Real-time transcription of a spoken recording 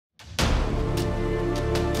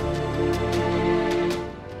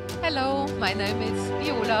my name is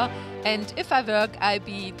Viola, and if I work, I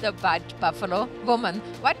be the White Buffalo Woman.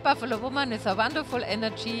 White Buffalo Woman is a wonderful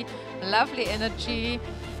energy, lovely energy,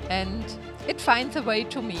 and it finds a way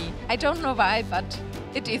to me. I don't know why, but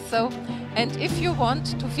it is so. And if you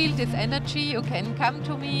want to feel this energy, you can come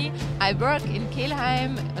to me. I work in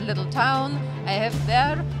Kelheim, a little town. I have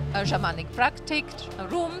there shamanic practice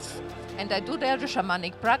rooms, and I do there the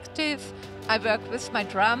shamanic practice. I work with my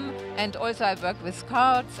drum, and also I work with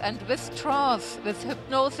cards and with trance, with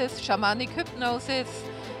hypnosis, shamanic hypnosis.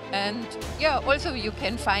 And yeah, also you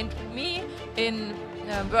can find me in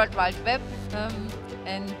World Wide Web,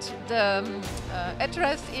 and the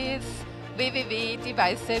address is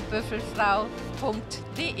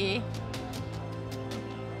www.dieweißebüffelfrau.de.